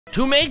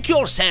To make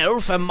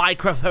yourself a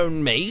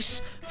microphone mace,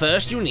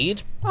 first you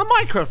need a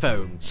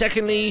microphone.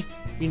 Secondly,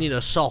 you need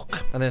a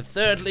sock. And then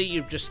thirdly,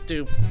 you just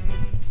do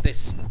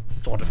this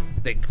sort of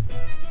thing.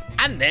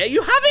 And there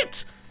you have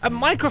it! A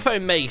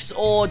microphone mace,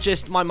 or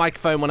just my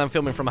microphone when I'm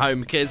filming from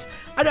home, because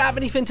I don't have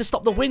anything to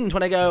stop the wind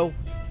when I go...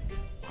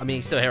 I mean,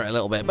 you still hear it a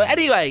little bit. But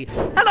anyway,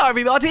 hello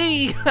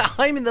everybody!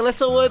 I'm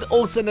InTheLittleWood,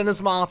 also known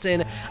as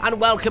Martin, and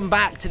welcome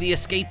back to the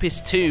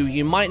Escapists 2.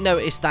 You might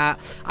notice that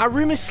our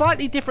room is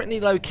slightly differently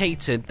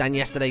located than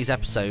yesterday's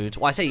episode.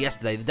 Well, I say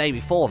yesterday, the day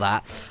before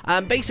that.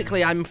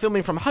 Basically, I'm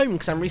filming from home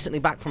because I'm recently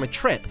back from a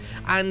trip,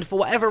 and for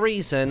whatever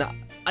reason,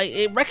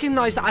 it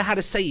recognised that I had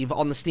a save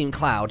on the Steam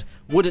cloud,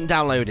 wouldn't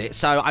download it,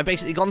 so I've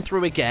basically gone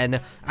through again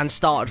and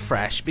started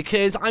fresh,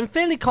 because I'm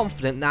fairly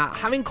confident that,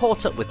 having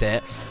caught up with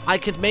it, I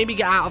could maybe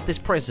get out of this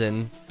prison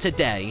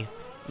today.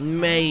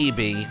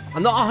 Maybe.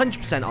 I'm not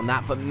 100% on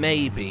that, but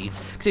maybe.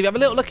 Because if you have a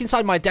little look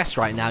inside my desk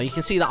right now, you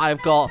can see that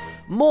I've got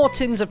more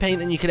tins of paint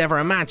than you could ever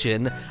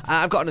imagine.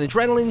 I've got an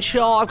adrenaline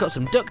shot, I've got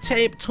some duct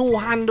tape, tool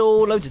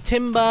handle, loads of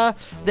timber.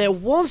 There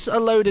was a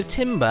load of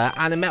timber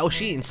and a metal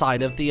sheet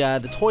inside of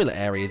the toilet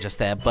area just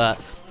there, but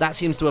that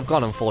seems to have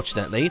gone,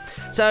 unfortunately.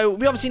 So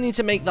we obviously need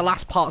to make the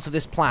last parts of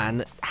this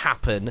plan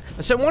happen.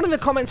 So one of the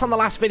comments on the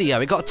last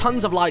video, it got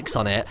tons of likes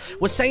on it,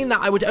 was saying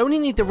that I would only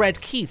need the red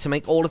key to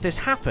make all of this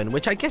happen,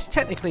 which I guess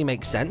technically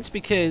makes sense,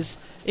 because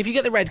if you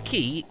get the red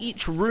key,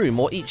 each room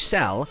or each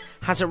cell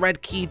has a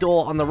red key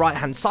door on the right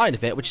hand side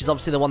of it, which is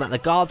obviously the one that the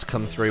guards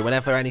come through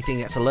whenever anything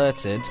gets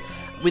alerted.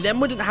 We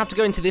then wouldn't have to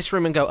go into this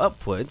room and go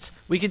upwards.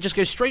 We could just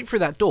go straight through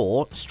that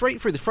door,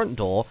 straight through the front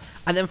door,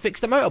 and then fix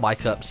the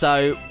motorbike up.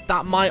 So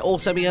that might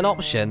also be an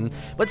option.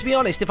 But to be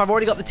honest, if I've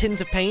already got the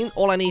tins of paint,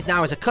 all I need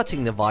now is a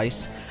cutting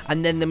device,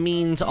 and then the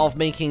means of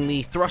making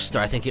the thruster,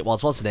 I think it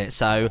was, wasn't it?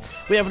 So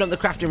if we open up the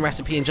crafting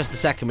recipe in just a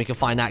second, we can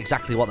find out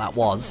exactly what that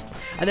was.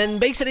 And then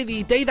basically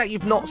the day that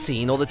you've not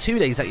seen, or the 2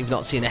 days that you've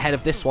not seen ahead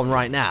of this one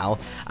right now,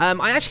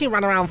 I actually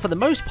ran around for the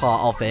most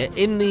part of it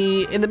in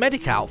the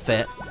medic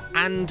outfit,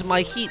 and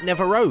my heat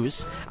never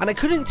rose, and I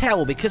couldn't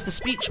tell because the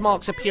speech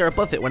marks appear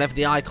above it whenever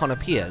the icon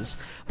appears,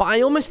 but I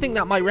almost think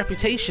that my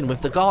reputation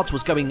with the guards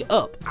was going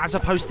up as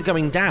opposed to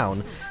going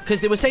down, because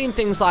they were saying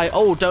things like,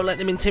 oh, don't let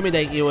them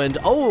intimidate you, and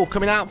oh,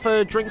 coming out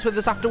for drinks with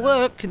us after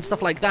work, and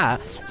stuff like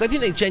that. So I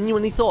think they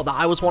genuinely thought that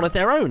I was one of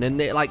their own, and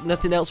like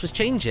nothing else was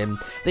changing.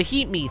 The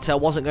heat meter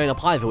wasn't going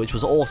up either, which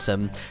was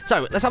awesome.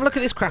 So let's have a look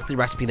at this crafting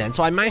recipe then.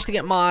 So I managed to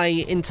get my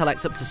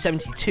intellect up to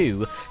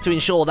 72 to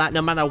ensure that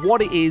no matter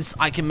what it is,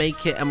 I can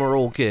make it and we're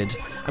all good.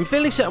 I'm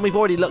fairly certain we've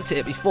already looked at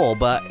it before,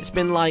 but it's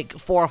been like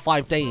 4 or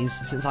 5 days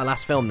since I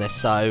last filmed this,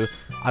 so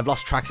I've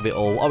lost track of it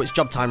all. Oh, it's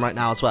job time right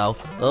now as well.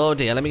 Oh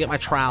dear, let me get my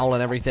trowel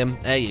and everything.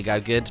 There you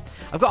go, good.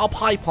 I've got a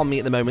pipe on me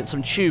at the moment,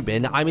 some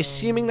tubing. I'm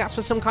assuming that's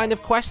for some kind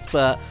of quest,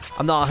 but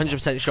I'm not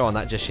 100% sure on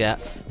that just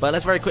yet. But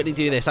let's very quickly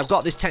do this. I've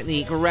got this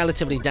technique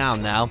relatively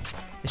down now.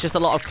 It's just a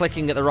lot of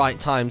clicking at the right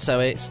time, so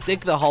it's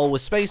dig the hole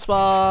with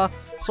spacebar,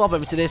 swap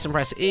over to this and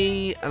press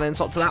E, and then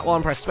swap to that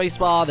one, press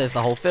spacebar, there's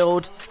the hole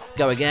filled,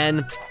 go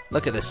again.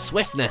 Look at the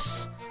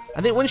swiftness.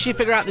 I think once you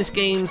figure out this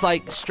game's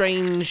like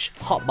strange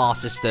hotbar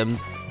system,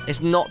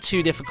 it's not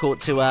too difficult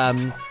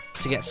to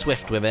get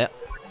swift with it.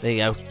 There you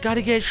go.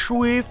 Gotta get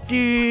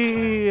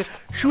swifty.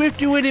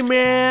 Swifty with it,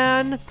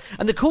 man.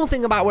 And the cool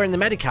thing about wearing the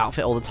medic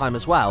outfit all the time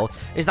as well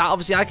is that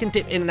obviously I can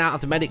dip in and out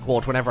of the medic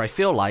ward whenever I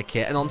feel like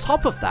it. And on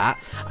top of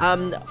that,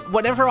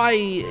 whenever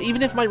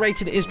even if my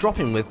rating is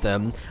dropping with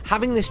them,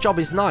 having this job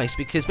is nice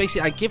because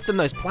basically I give them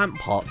those plant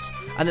pots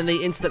and then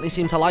they instantly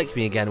seem to like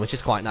me again, which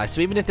is quite nice.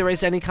 So even if there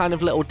is any kind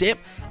of little dip,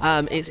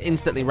 it's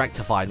instantly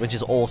rectified, which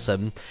is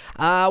awesome.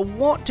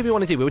 What do we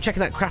want to do? We were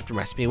checking that crafting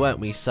recipe, weren't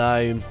we?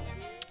 So...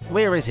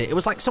 where is it? It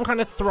was like some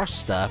kind of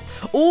thruster.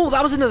 Oh,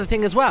 that was another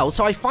thing as well.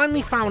 So I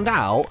finally found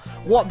out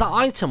what the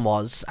item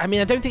was. I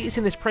mean, I don't think it's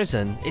in this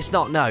prison. It's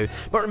not, no.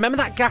 But remember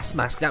that gas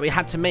mask that we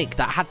had to make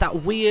that had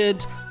that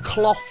weird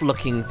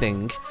cloth-looking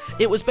thing?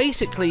 It was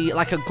basically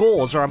like a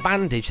gauze or a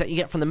bandage that you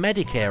get from the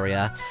medic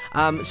area.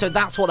 So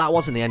that's what that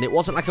was in the end. It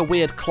wasn't like a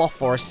weird cloth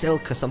or a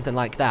silk or something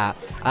like that.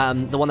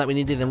 The one that we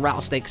needed in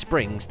Rattlesnake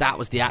Springs. That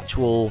was the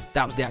actual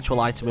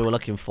item we were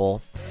looking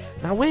for.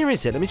 Now, where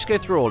is it? Let me just go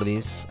through all of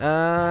these.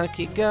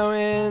 Keep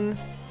going.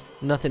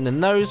 Nothing in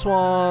those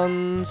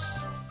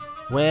ones.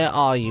 Where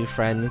are you,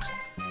 friend?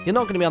 You're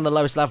not going to be on the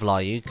lowest level,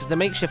 are you? Because the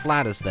makeshift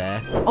ladder's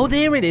there. Oh,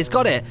 there it is.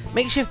 Got it.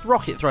 Makeshift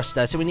rocket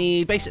thruster. So we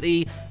need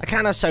basically a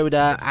can of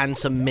soda and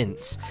some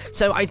mints.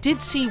 So I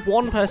did see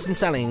one person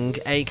selling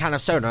a can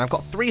of soda. And I've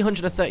got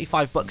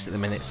 335 bucks at the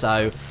minute.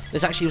 So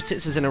this actually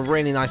sits us in a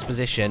really nice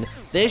position.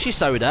 There's your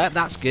soda.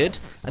 That's good.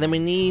 And then we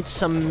need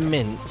some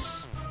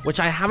mints, which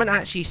I haven't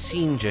actually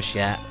seen just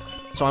yet.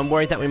 So I'm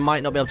worried that we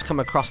might not be able to come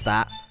across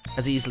that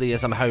as easily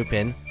as I'm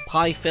hoping.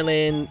 Pie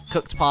filling,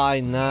 cooked pie,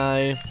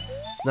 no.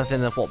 It's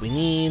nothing of what we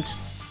need.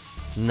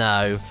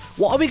 No.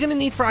 What are we going to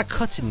need for our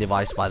cutting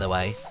device, by the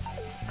way?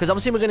 Because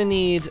obviously we're going to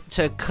need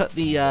to cut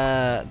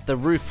the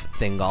roof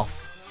thing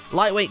off.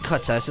 Lightweight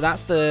cutter, so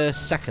that's the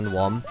second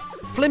one.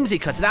 Flimsy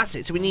cutter, that's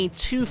it. So we need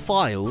 2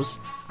 files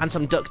and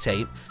some duct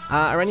tape.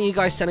 Are any of you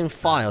guys selling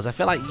files? I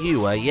feel like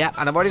you were. Yep,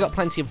 and I've already got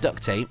plenty of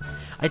duct tape.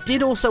 I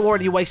did also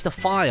already waste a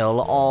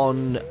file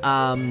on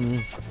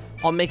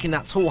making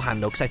that tool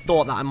handle because I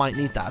thought that I might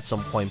need that at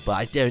some point, but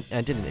I didn't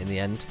in the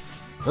end.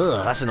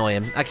 Ugh, that's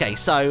annoying. Okay,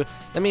 so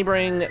let me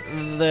bring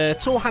the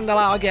tool handle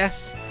out, I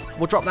guess.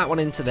 We'll drop that one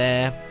into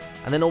there.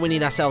 And then all we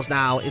need ourselves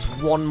now is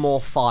 1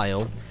 more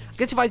file. I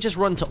guess if I just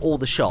run to all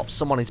the shops,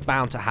 someone is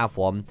bound to have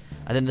one.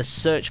 And then the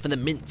search for the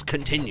mint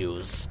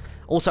continues.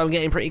 Also, I'm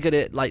getting pretty good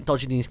at, like,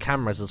 dodging these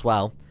cameras as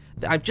well.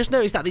 I've just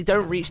noticed that they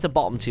don't reach the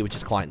bottom 2, which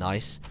is quite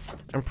nice.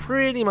 And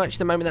pretty much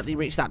the moment that they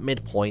reach that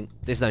midpoint,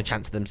 there's no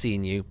chance of them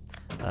seeing you.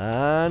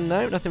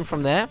 No, nothing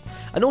from there.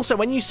 And also,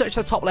 when you search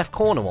the top left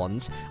corner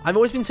ones, I've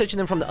always been searching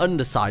them from the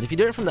underside. If you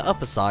do it from the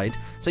upper side,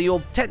 so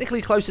you're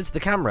technically closer to the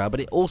camera, but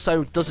it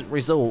also doesn't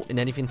result in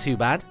anything too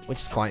bad, which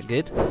is quite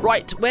good.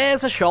 Right,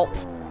 where's a shop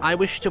I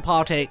wish to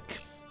partake?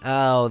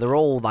 Oh, they're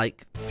all,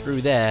 like,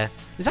 through there.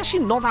 There's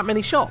actually not that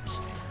many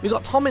shops. We've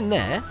got Tom in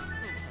there.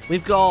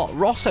 We've got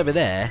Ross over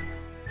there.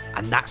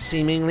 And that's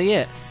seemingly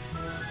it.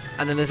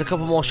 And then there's a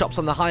couple more shops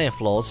on the higher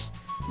floors.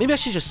 Maybe I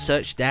should just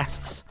search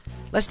desks.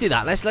 Let's do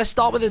that. Let's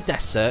start with a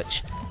desk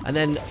search. And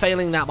then,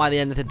 failing that by the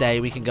end of the day,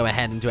 we can go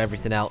ahead and do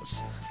everything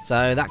else.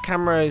 So, that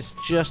camera is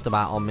just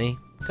about on me.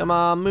 Come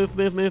on, move,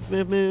 move, move,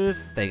 move, move.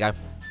 There you go.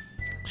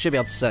 Should be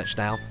able to search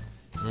now.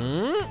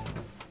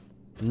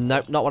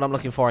 Nope, not what I'm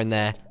looking for in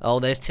there. Oh,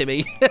 there's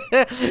Timmy.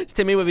 It's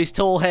Timmy with his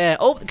tall hair.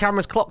 Oh, the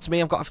camera's clocked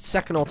me. I've got a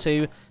second or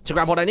two to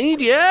grab what I need.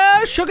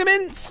 Yeah, sugar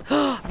mints.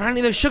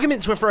 Apparently those sugar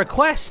mints were for a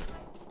quest.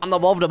 I'm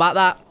not bothered about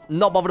that.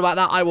 Not bothered about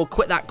that. I will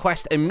quit that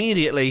quest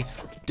immediately.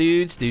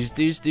 Dudes.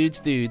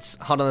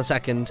 Hold on a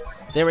second.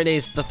 There it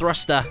is, the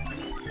thruster.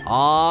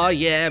 Oh,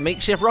 yeah,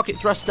 makeshift rocket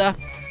thruster.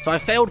 So I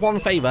failed one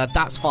favor.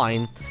 That's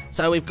fine.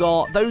 So we've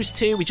got those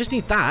 2. We just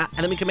need that, and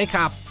then we can make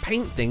our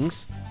paint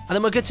things, and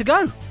then we're good to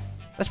go.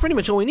 That's pretty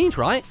much all we need,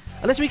 right?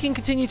 Unless we can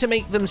continue to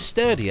make them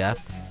sturdier.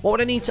 What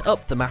would I need to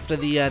up them after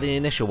the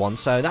initial one?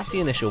 So that's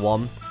the initial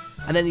one.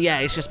 And then, yeah,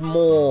 it's just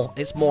more,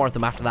 it's more of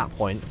them after that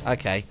point.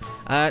 Okay.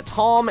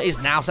 Tom is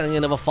now sending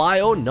another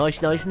file.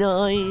 Nice.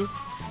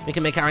 We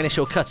can make our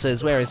initial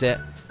cutters. Where is it?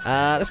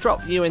 Let's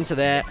drop you into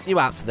there, you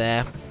out to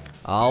there.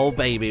 Oh,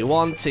 baby.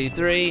 1, 2,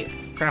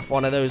 3. Craft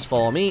one of those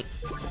for me.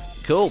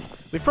 Cool.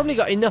 We've probably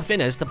got enough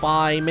in us to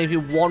buy maybe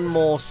 1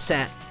 more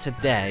set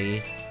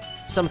today.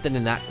 Something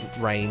in that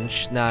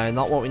range. No,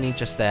 not what we need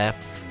just there.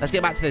 Let's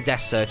get back to the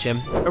desk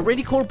searching. A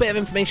really cool bit of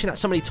information that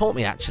somebody taught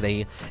me,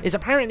 actually, is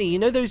apparently, you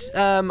know those,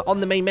 on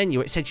the main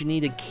menu, it said you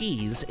needed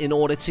keys in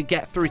order to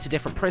get through to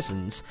different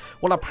prisons?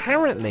 Well,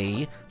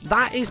 apparently,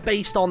 that is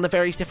based on the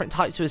various different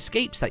types of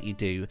escapes that you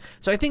do.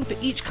 So I think for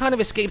each kind of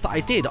escape that I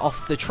did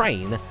off the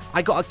train,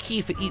 I got a key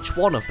for each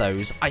one of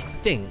those, I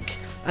think.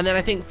 And then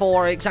I think,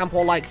 for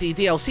example, like the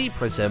DLC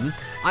prison,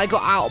 I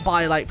got out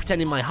by, like,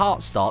 pretending my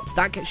heart stopped.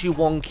 That gets you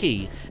 1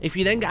 key. If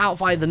you then get out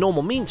via the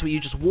normal means where you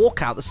just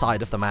walk out the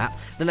side of the map,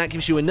 then that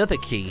gives you another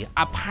key.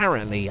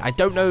 Apparently. I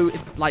don't know,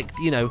 like,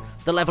 you know,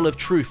 the level of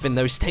truth in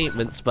those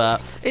statements, but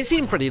it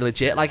seemed pretty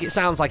legit. Like, it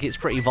sounds like it's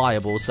pretty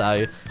viable,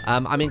 so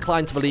I'm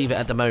inclined to believe it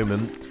at the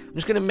moment. I'm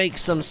just going to make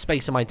some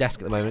space on my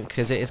desk at the moment,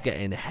 because it is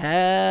getting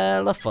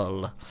hella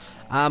full.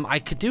 I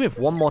could do with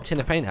 1 more tin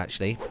of paint,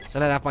 actually.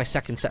 Then I'd have my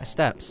second set of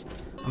steps.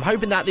 I'm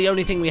hoping that the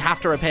only thing we have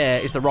to repair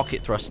is the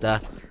rocket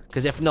thruster,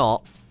 because if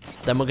not,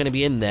 then we're going to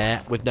be in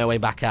there with no way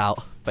back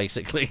out,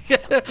 basically.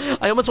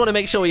 I almost want to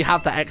make sure we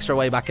have that extra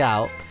way back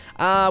out.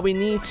 We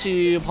need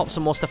to pop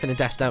some more stuff in the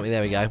desk, don't we?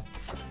 There we go.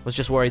 Was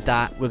just worried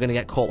that we're going to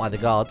get caught by the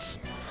guards.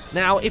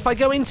 Now, if I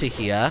go into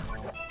here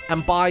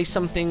and buy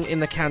something in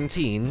the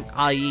canteen,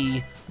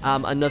 i.e.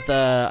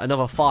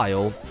 another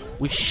file,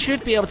 we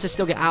should be able to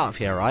still get out of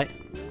here, right?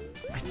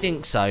 I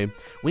think so.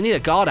 We need a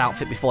guard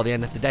outfit before the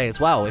end of the day as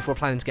well, if we're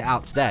planning to get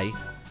out today.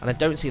 And I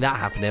don't see that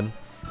happening.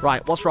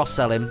 Right, what's Ross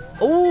selling?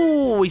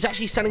 Oh, he's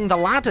actually selling the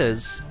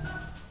ladders.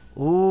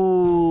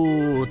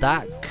 Ooh,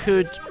 that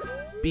could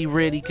be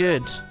really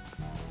good.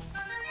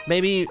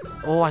 Maybe,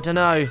 oh, I don't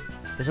know.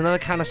 There's another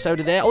can of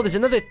soda there. Oh, there's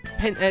another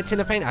tin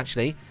of paint,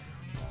 actually.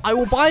 I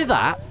will buy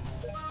that,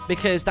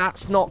 because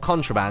that's not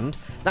contraband.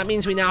 That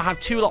means we now have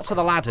 2 lots of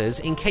the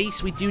ladders. In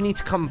case we do need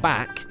to come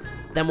back,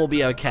 then we'll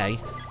be okay.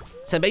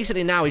 So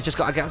basically now we've just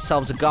got to get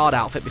ourselves a guard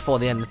outfit before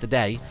the end of the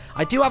day.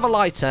 I do have a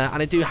lighter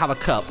and I do have a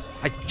cup.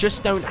 I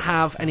just don't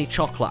have any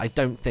chocolate, I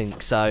don't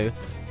think. So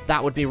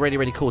that would be really,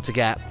 really cool to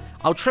get.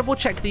 I'll triple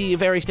check the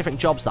various different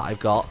jobs that I've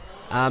got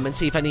and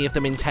see if any of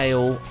them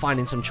entail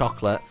finding some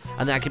chocolate.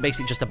 And then I can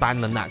basically just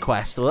abandon that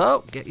quest.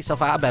 Well, get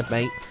yourself out of bed,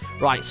 mate.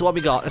 Right, so what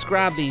we got? Let's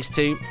grab these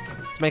 2.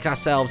 Let's make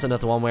ourselves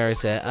another one. Where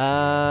is it?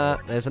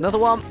 There's another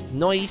one.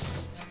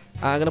 Nice.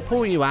 I'm going to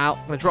pull you out.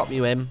 I'm going to drop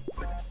you in.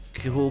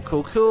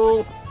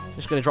 Cool.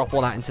 Just going to drop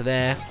all that into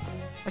there.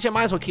 Actually, I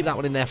might as well keep that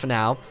one in there for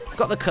now.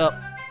 Got the cup.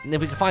 And if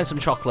we can find some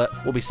chocolate,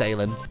 we'll be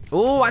sailing.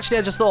 Oh, actually,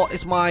 I just thought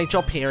it's my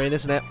job period,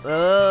 isn't it?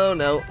 Oh,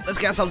 no. Let's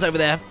get ourselves over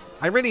there.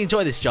 I really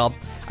enjoy this job.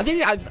 I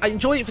think I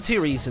enjoy it for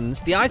 2 reasons.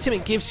 The item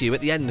it gives you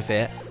at the end of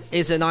it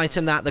is an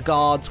item that the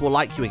guards will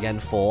like you again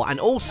for, and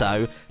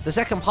also the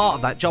second part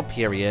of that job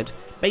period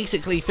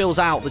basically fills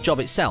out the job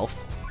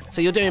itself.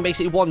 So you're doing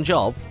basically one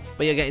job,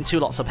 but you're getting 2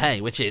 lots of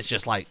pay, which is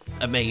just like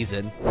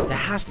amazing. There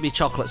has to be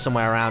chocolate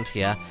somewhere around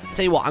here.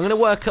 Tell you what, I'm going to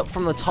work up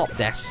from the top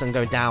desks and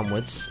go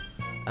downwards.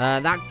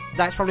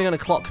 That's probably going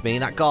to clock me.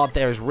 That guard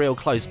there is real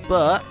close,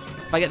 but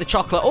if I get the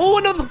chocolate... Oh,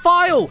 another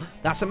file!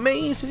 That's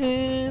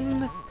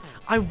amazing.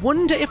 I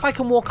wonder if I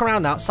can walk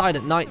around outside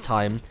at night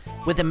time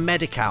with a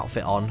medic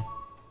outfit on.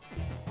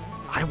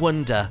 I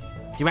wonder.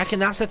 Do you reckon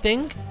that's a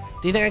thing?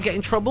 Do you think I get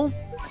in trouble?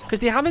 Because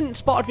they haven't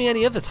spotted me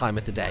any other time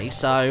of the day,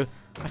 so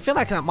I feel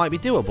like that might be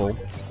doable.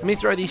 Let me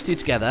throw these 2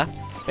 together.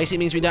 Basically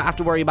means we don't have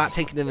to worry about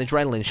taking an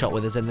adrenaline shot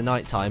with us in the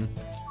night time.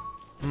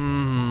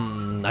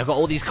 I've got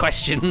all these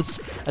questions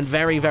and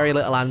very, very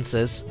little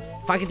answers.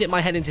 If I can dip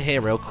my head into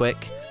here real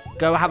quick,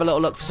 go have a little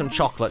look for some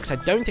chocolate, because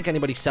I don't think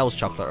anybody sells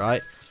chocolate,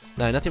 right?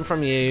 No, nothing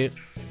from you.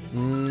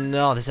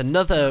 No, there's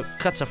another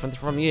cutter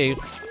from you.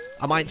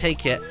 I might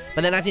take it,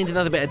 but then I need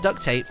another bit of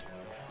duct tape.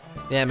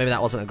 Yeah, maybe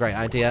that wasn't a great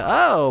idea.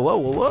 Oh, whoa,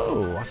 whoa,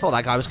 whoa. I thought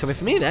that guy was coming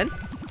for me then.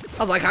 I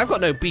was like, I've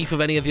got no beef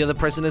with any of the other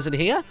prisoners in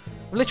here.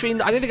 Literally,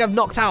 I don't think I've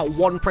knocked out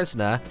 1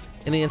 prisoner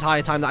in the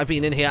entire time that I've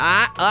been in here.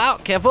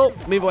 Careful.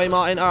 Move away,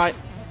 Martin. All right.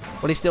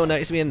 Will he still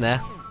notice me in there?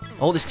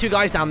 Oh, there's 2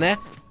 guys down there.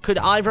 Could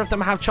either of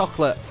them have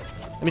chocolate?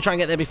 Let me try and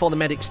get there before the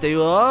medics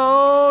do.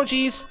 Oh,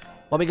 jeez.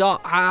 What we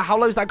got? How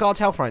low is that guard's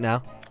health right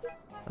now?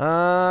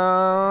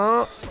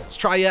 Let's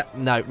try it.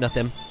 No,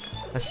 nothing.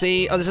 Let's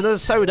see. Oh, there's another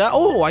soda.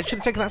 Oh, I should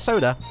have taken that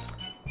soda.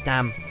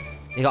 Damn.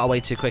 He got away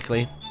too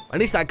quickly. At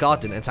least that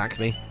guard didn't attack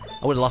me.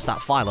 I would have lost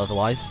that file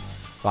otherwise.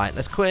 Right,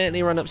 let's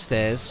quickly run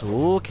upstairs.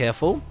 Ooh,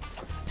 careful.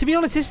 To be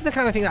honest, this is the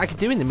kind of thing that I could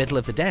do in the middle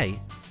of the day.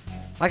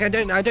 Like, I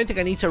don't think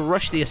I need to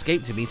rush the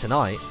escape to me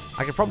tonight.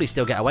 I could probably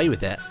still get away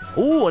with it.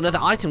 Ooh, another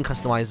item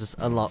customizer's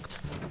unlocked.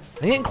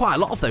 I'm getting quite a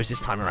lot of those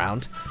this time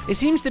around. It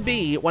seems to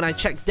be when I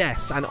check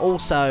desks and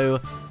also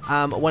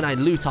when I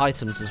loot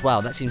items as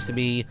well. That seems to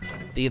be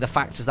the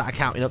factors that are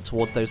counting up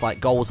towards those,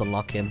 like, goals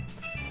unlocking.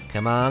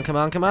 Come on, come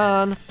on, come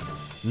on.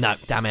 No,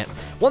 damn it.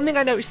 One thing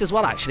I noticed as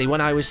well, actually,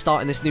 when I was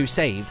starting this new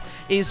save,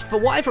 is for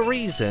whatever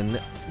reason,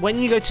 when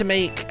you go to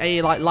make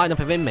a, like, lineup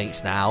of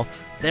inmates now,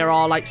 there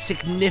are, like,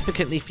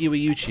 significantly fewer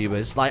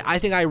YouTubers. Like, I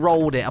think I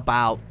rolled it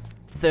about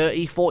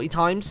 30, 40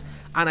 times,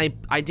 and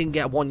I didn't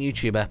get 1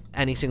 YouTuber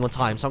any single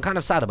time, so I'm kind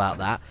of sad about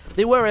that.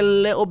 They were a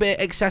little bit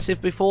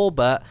excessive before,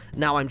 but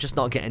now I'm just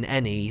not getting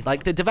any.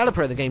 Like, the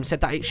developer of the game said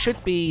that it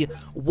should be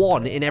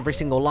 1 in every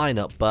single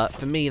lineup, but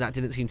for me, that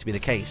didn't seem to be the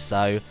case,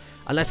 so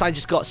unless I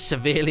just got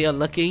severely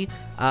unlucky,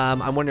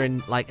 I'm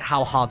wondering, like,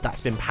 how hard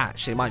that's been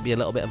patched. It might be a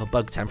little bit of a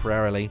bug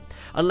temporarily.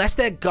 Unless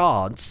they're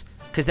guards,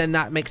 because then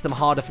that makes them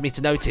harder for me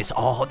to notice.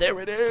 Oh, there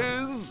it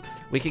is!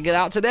 We can get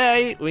out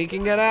today! We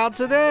can get out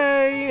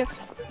today!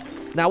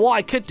 Now, what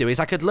I could do is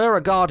I could lure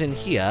a guard in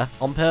here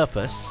on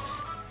purpose,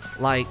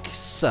 like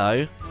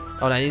so.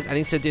 Oh, no, I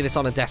need to do this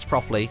on a desk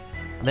properly,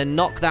 and then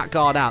knock that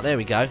guard out. There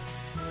we go.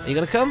 Are you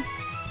going to come?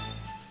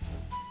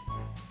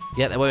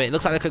 Yeah, wait, it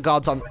looks like the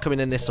guard's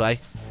coming in this way.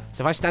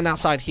 So if I stand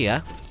outside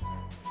here,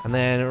 and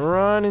then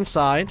run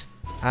inside,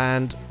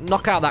 and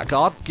knock out that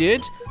guard.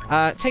 Good.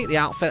 Take the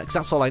outfit, because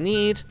that's all I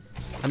need.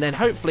 And then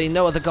hopefully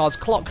no other guards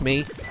clock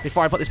me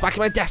before I put this back in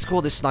my desk.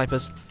 Oh, there's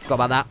snipers. Forgot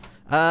about that.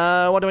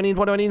 What do I need?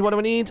 What do I need? What do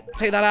I need?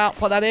 Take that out,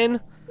 put that in.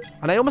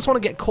 And I almost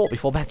want to get caught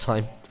before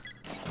bedtime.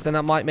 So then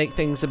that might make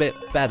things a bit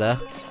better.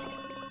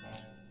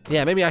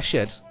 Yeah, maybe I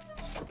should.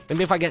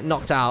 Maybe if I get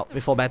knocked out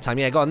before bedtime.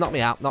 Yeah, go on, knock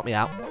me out, knock me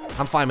out.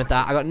 I'm fine with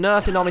that. I got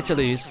nothing on me to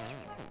lose.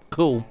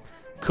 Cool.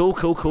 Cool,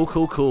 cool, cool,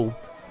 cool, cool.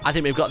 I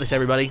think we've got this,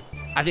 everybody.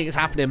 I think it's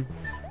happening.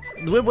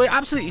 We're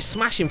absolutely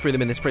smashing through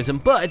them in this prison,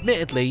 but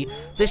admittedly,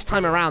 this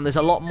time around, there's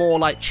a lot more,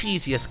 like,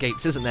 cheesy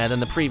escapes, isn't there, than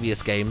the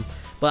previous game.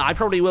 But I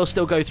probably will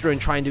still go through and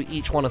try and do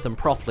each one of them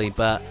properly,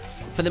 but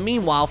for the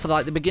meanwhile, for,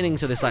 like, the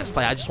beginnings of this Let's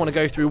Play, I just want to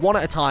go through one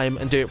at a time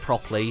and do it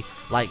properly,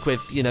 like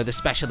with, you know, the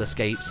special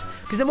escapes.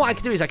 Because then what I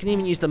can do is I can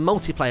even use the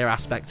multiplayer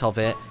aspect of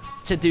it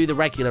to do the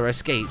regular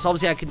escapes.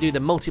 Obviously, I can do the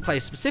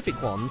multiplayer-specific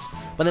ones,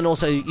 but then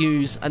also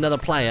use another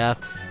player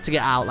to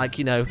get out, like,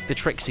 you know, the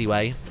tricksy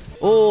way.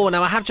 Oh,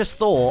 now I have just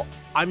thought,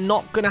 I'm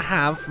not going to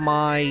have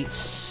my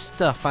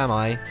stuff, am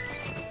I?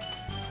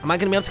 Am I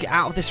going to be able to get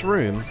out of this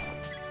room?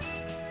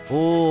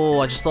 Oh,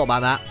 I just thought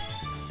about that.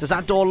 Does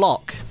that door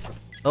lock?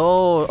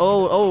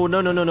 Oh,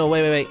 no,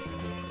 wait.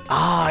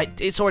 Ah,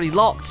 it's already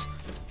locked.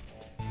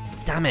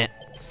 Damn it.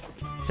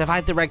 So if I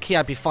had the red key,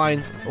 I'd be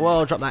fine.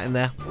 Whoa, drop that in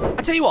there.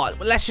 I tell you what,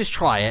 let's just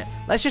try it.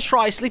 Let's just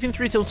try sleeping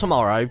through till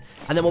tomorrow,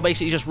 and then we'll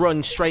basically just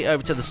run straight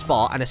over to the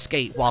spot and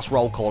escape whilst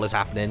roll call is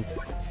happening.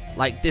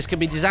 Like, this could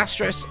be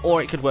disastrous,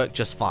 or it could work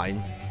just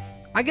fine.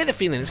 I get the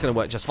feeling it's going to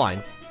work just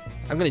fine.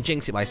 I'm going to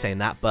jinx it by saying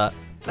that, but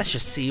let's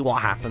just see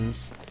what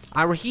happens.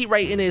 Our heat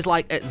rating is,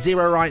 like, at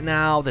 0 right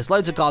now. There's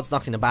loads of guards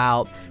knocking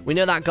about. We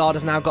know that guard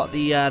has now got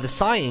the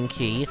sign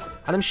key,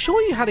 and I'm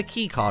sure you had a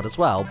key card as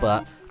well,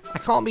 but I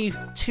can't be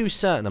too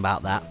certain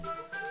about that.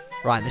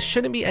 Right, there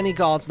shouldn't be any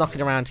guards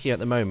knocking around here at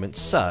the moment,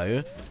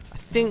 so I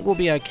think we'll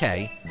be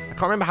okay. I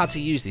can't remember how to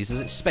use these.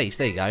 Is it space?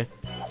 There you go.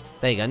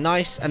 There you go,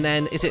 nice. And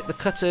then, is it the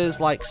cutters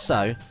like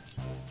so?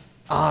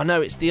 Oh,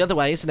 no, it's the other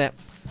way, isn't it?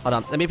 Hold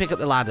on, let me pick up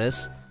the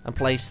ladders and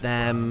place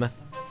them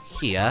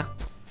here.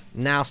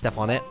 Now step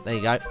on it. There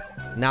you go.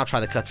 Now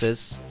try the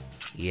cutters.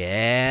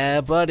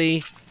 Yeah,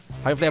 buddy.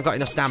 Hopefully I've got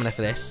enough stamina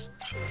for this.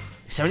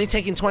 It's only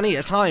taking 20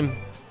 at a time.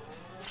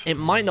 It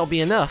might not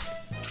be enough.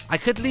 I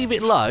could leave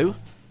it low,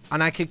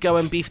 and I could go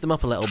and beef them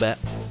up a little bit.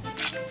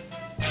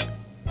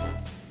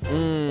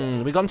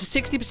 We've gone to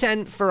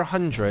 60% for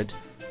 100.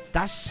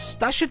 That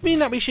should mean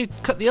that we should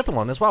cut the other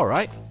one as well,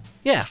 right?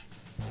 Yeah.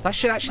 That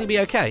should actually be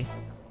okay.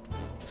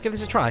 Let's give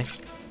this a try.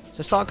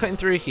 So start cutting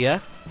through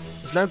here.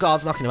 There's no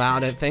guards knocking them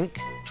out, I don't think.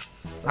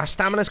 Our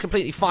stamina's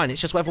completely fine.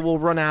 It's just whether we'll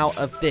run out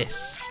of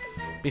this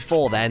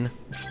before then.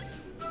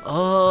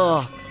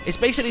 Oh, it's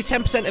basically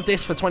 10% of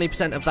this for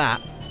 20% of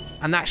that.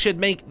 And that should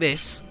make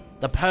this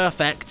the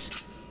perfect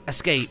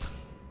escape.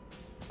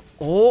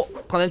 Oh,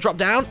 can I then drop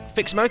down?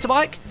 Fix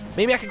motorbike?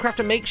 Maybe I can craft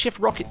a makeshift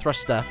rocket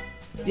thruster.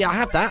 Yeah, I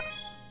have that.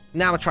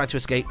 Now I try to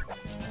escape.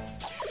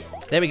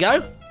 There we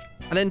go.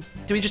 And then,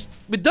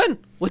 we're done.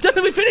 We're done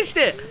and we finished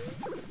it.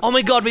 Oh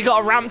my god, we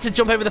got a ramp to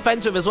jump over the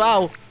fence with as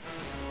well.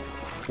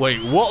 Wait,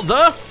 what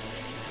the?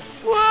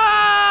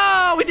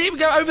 Whoa! We didn't even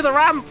go over the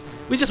ramp.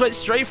 We just went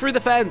straight through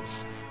the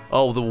fence.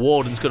 Oh, the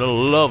warden's gonna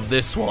love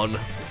this one.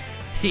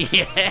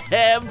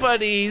 Yeah,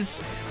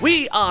 buddies.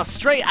 We are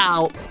straight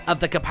out of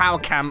the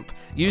Kapow camp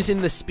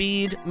using the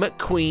Speed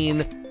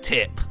McQueen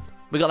tip.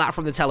 We got that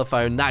from the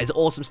telephone. That is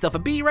awesome stuff. A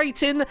B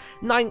rating,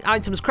 9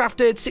 items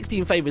crafted,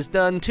 16 favors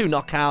done, 2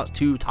 knockouts,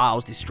 2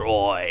 tiles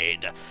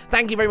destroyed.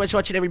 Thank you very much for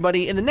watching,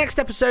 everybody. In the next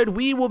episode,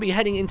 we will be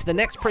heading into the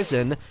next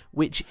prison,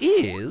 which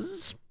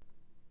is...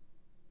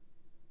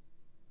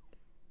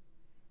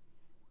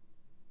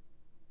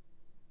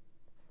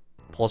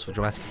 Pause for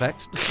dramatic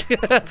effects.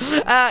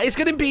 It's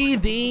going to be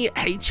the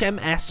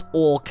HMS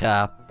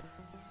Orca.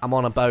 I'm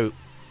on a boat.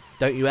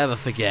 Don't you ever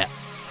forget.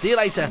 See you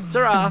later.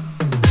 Ta-ra.